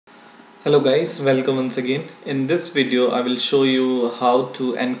Hello guys, welcome once again. In this video I will show you how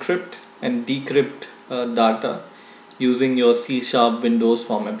to encrypt and decrypt data using your C# Windows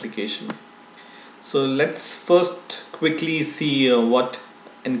Form application. So let's first quickly see what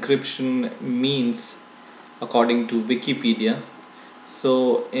encryption means according to Wikipedia.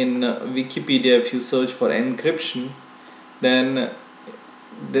 So in Wikipedia, if you search for encryption, then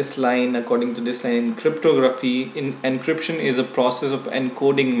according to this line, in cryptography, encryption is a process of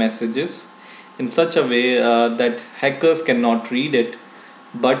encoding messages in such a way that hackers cannot read it,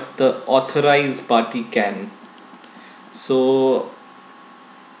 but the authorized party can. So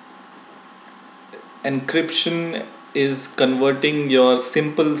encryption is converting your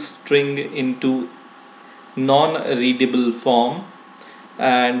simple string into non-readable form,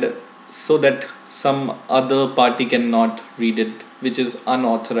 and so that some other party cannot read it, which is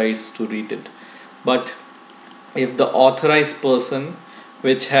unauthorized to read it. But if the authorized person,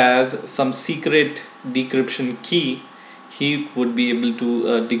 which has some secret decryption key, he would be able to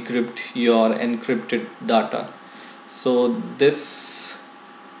decrypt your encrypted data. So this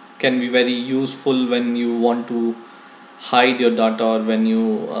can be very useful when you want to hide your data, or when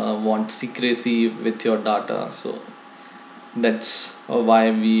you want secrecy with your data. So that's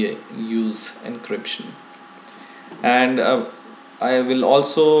why we use encryption. And I will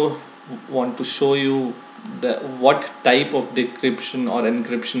also want to show you what type of decryption or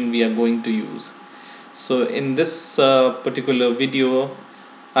encryption we are going to use. So in this particular video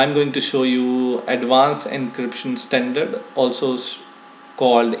I'm going to show you advanced encryption standard, also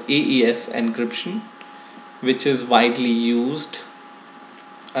called AES encryption, which is widely used,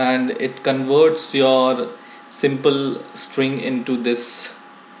 and it converts your simple string into this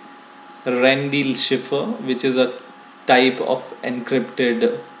Rijndael cipher, which is a type of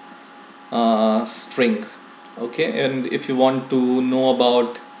encrypted string. Okay, and if you want to know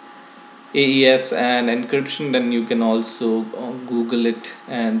about AES and encryption, then you can also Google it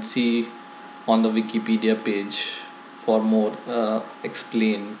and see on the Wikipedia page for more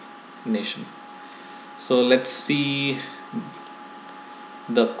explanation. So let's see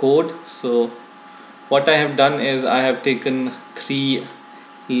the code. So what I have done is I have taken three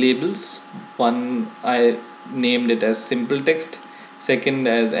labels. One, I named it as simple text, second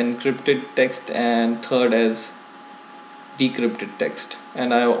as encrypted text, and third as decrypted text.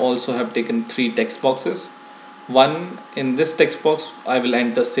 And I also have taken three text boxes. One, in this text box I will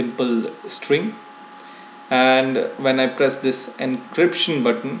enter simple string, and when I press this encryption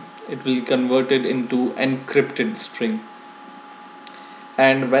button, it will convert it into encrypted string.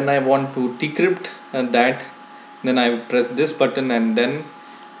 And when I want to decrypt that, then I press this button, and then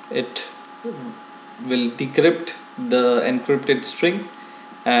it will decrypt the encrypted string,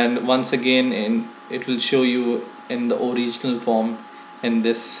 and once again it will show you in the original form in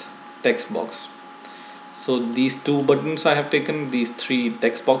this text box. So these two buttons I have taken, these three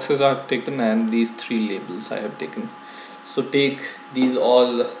text boxes I have taken, and these three labels I have taken. So take these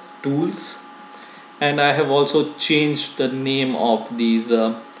all tools, and I have also changed the name of these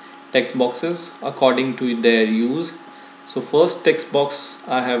text boxes according to their use. So first text box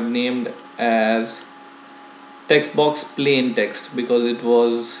I have named as text box plain text, because it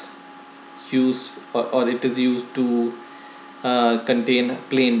was used, or it is used to contain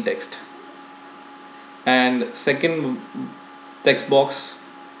plain text. And second text box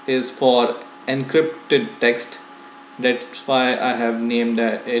is for encrypted text, that's why I have named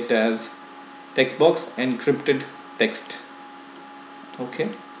it as text box encrypted text.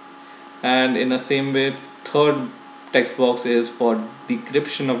 Okay, and in the same way, third text box is for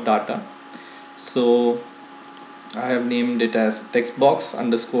decryption of data. So I have named it as text box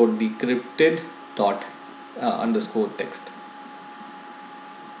underscore decrypted dot underscore text.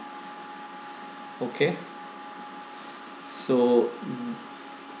 Okay, so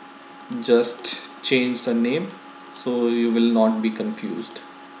just change the name so you will not be confused.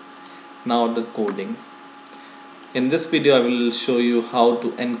 Now the coding. In this video I will show you how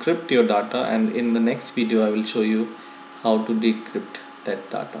to encrypt your data, and in the next video I will show you how to decrypt that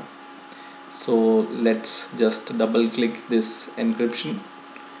data. So let's just double click this encryption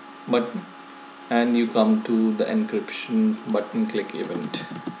button, and you come to the encryption button, click event.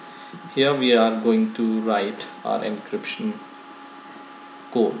 Here we are going to write our encryption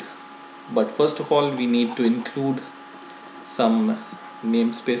code, but first of all we need to include some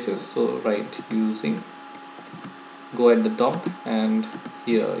namespaces. So write using, go at the top, and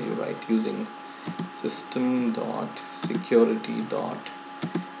here you write using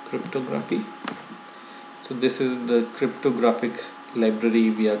system.security.cryptography. So this is the cryptographic library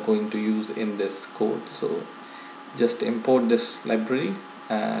we are going to use in this code. So just import this library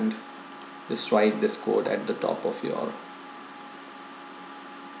and just write this code at the top of your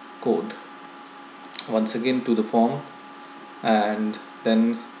code. Once again to the form, and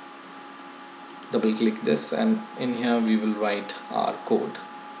then double click this, and in here we will write our code.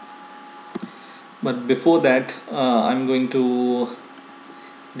 But before that, I'm going to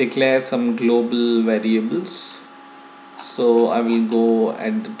declare some global variables. So I will go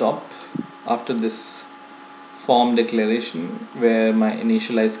at the top after this form declaration where my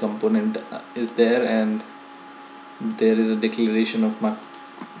initialize component is there, and there is a declaration of my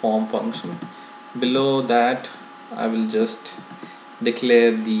form function. Below that I will just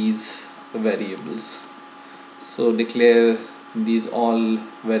declare these variables. So declare these all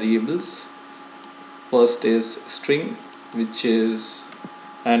variables. First is string, which is,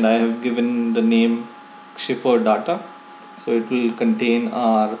 and I have given the name cipher data, so it will contain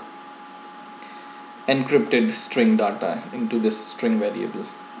our encrypted string data into this string variable.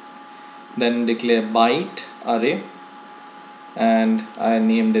 Then declare byte array, and I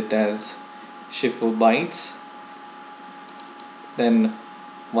named it as cipher bytes. Then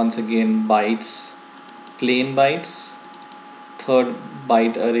once again bytes, plain bytes. Third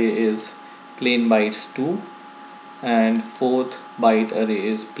byte array is plain bytes 2, and fourth byte array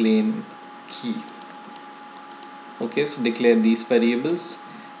is plain key. Okay, so declare these variables,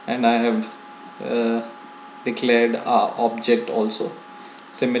 and I have declared our object also,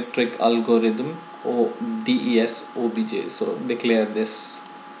 symmetric algorithm DES obj. So declare this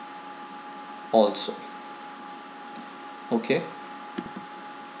also. Okay,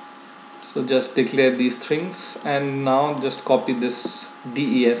 so just declare these things, and now just copy this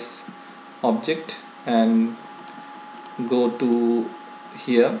DES object and go to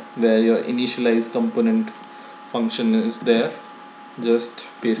here where your initialize component function is there. Just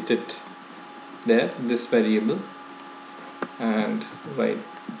paste it there, this variable, and write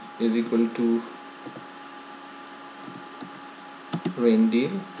is equal to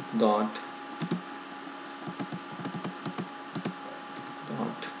Rijndael dot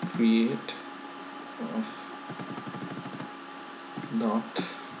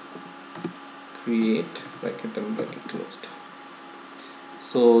create bracket and bracket closed.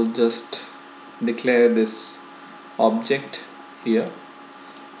 So just declare this object here.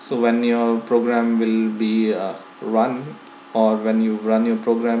 So when your program will be run, or when you run your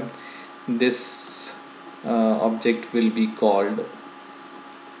program, this object will be called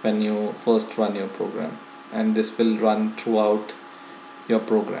when you first run your program, and this will run throughout your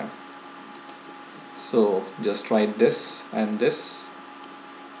program. So just write this and this,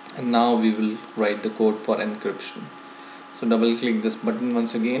 and now we will write the code for encryption. So double click this button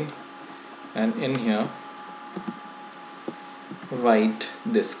once again, and in here write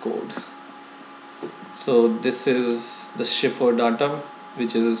this code. So this is the cipher data,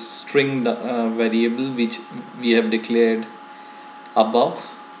 which is string variable which we have declared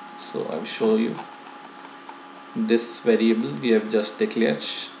above. So I'll show you this variable we have just declared,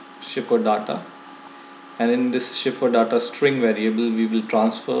 cipher data, and in this cipher data string variable we will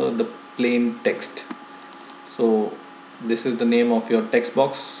transfer the plain text. So this is the name of your text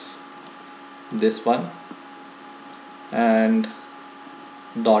box, this one, and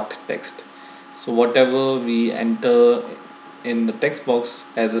dot text. So whatever we enter in the text box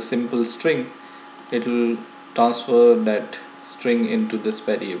as a simple string, it will transfer that string into this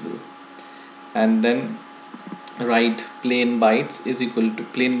variable. And then write plain bytes is equal to,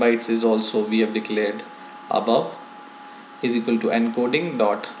 plain bytes is also we have declared above, is equal to encoding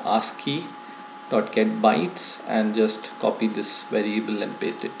dot ASCII dot get bytes, and just copy this variable and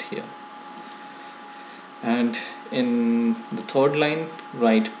paste it here. And in the third line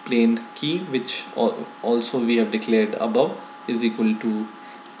write plain key, which also we have declared above, is equal to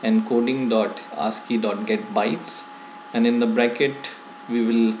encoding dot ASCII dot get bytes, and in the bracket we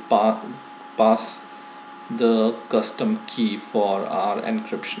will pass the custom key for our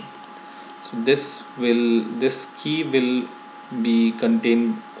encryption. So this key will be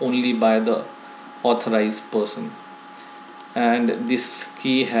contained only by the authorized person, and this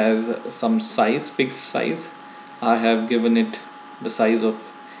key has some size, fixed size. I have given it the size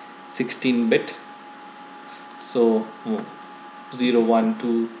of 16-bit. So 0 1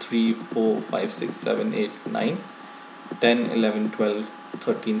 2 3 4 5 6 7 8 9 10 11 12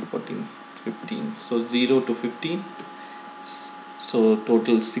 13 14 15. So 0 to 15, so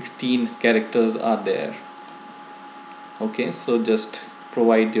total 16 characters are there. Okay, so just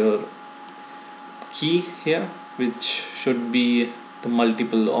provide your key here, which should be the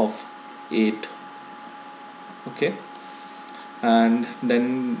multiple of 8. Okay, and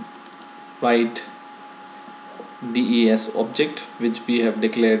then write DES object, which we have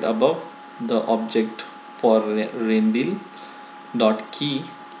declared above, the object for Rijndael dot key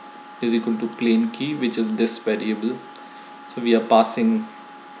is equal to plain key, which is this variable. So we are passing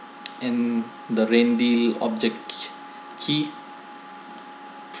in the Rijndael object key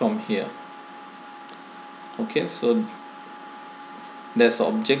from here. Okay, so this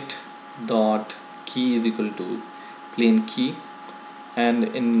object dot key is equal to plain key, and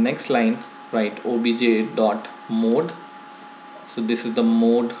in the next line write obj dot mode. So this is the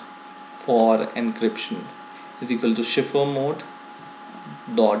mode for encryption is equal to cipher mode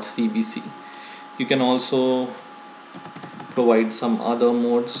dot cbc. You can also provide some other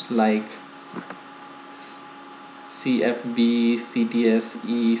modes like CFB, CTS,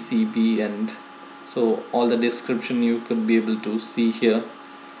 ECB, and so all the description you could be able to see here,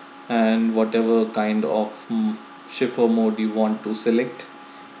 and whatever kind of cipher mode you want to select,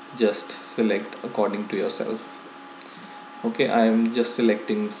 just select according to yourself. Okay, I am just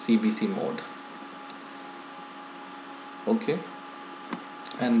selecting CBC mode. Okay,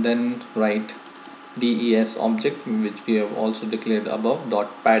 and then write DES object, which we have also declared above,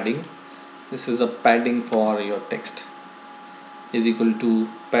 dot padding. This is a padding for your text, is equal to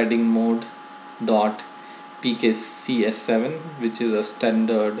padding mode dot pkcs7, which is a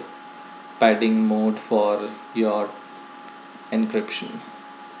standard padding mode for your encryption.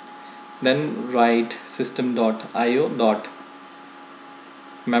 Then write system.io dot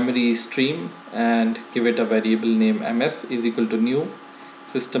memory stream and give it a variable name ms is equal to new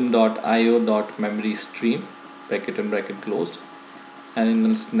system.io dot memory stream bracket and bracket closed, and in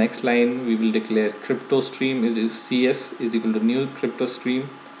this next line we will declare crypto stream is cs is equal to new crypto stream,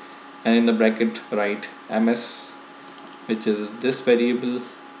 and in the bracket write ms, which is this variable,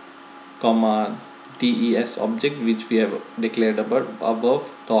 comma des object which we have declared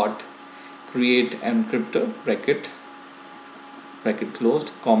above dot create encryptor bracket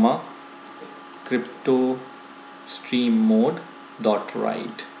closed, comma crypto stream mode dot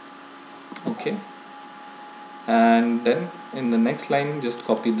write. Okay, and then in the next line just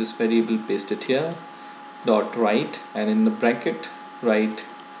copy this variable, paste it here, dot write, and in the bracket write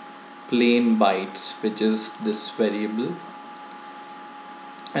plain bytes, which is this variable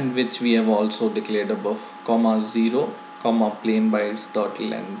and which we have also declared above, comma 0 comma plain bytes dot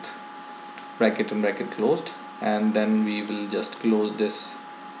length bracket and bracket closed, and then we will just close this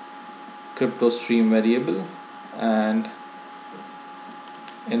crypto stream variable, and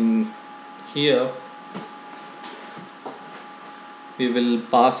in here we will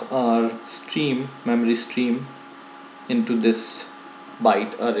pass our stream memory stream into this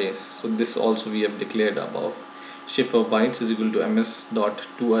byte array. So this also we have declared above, cipher bytes is equal to ms dot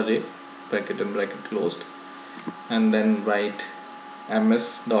to array bracket and bracket closed, and then write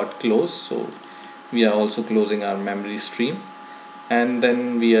ms dot close. So we are also closing our memory stream, and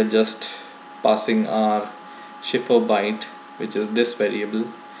then we are just passing our cipher byte, which is this variable,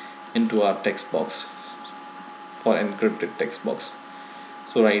 into our text box for encrypted text box.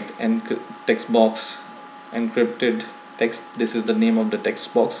 So write text box encrypted text, this is the name of the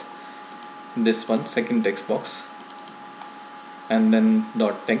text box, this one, second text box, and then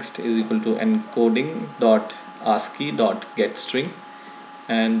dot text is equal to encoding dot ASCII dot get string,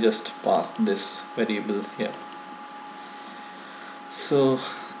 and just pass this variable here. So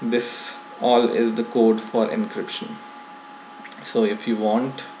this all is the code for encryption. So if you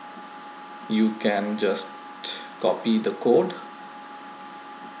want, you can just copy the code,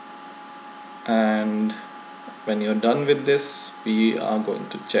 and when you're done with this we are going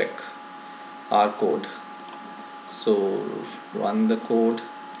to check our code. So run the code,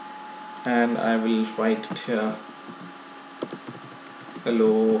 and I will write it here,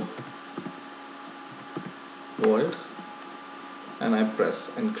 hello world, and I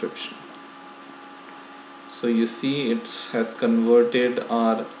press encryption. So you see it has converted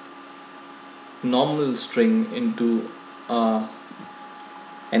our normal string into a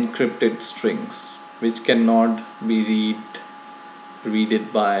encrypted strings which cannot be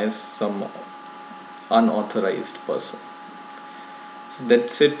read by some unauthorized person. So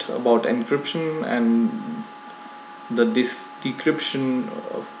that's it about encryption, and this decryption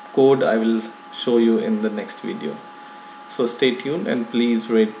code I will show you in the next video. So stay tuned and please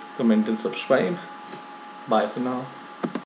rate, comment and subscribe. Bye for now.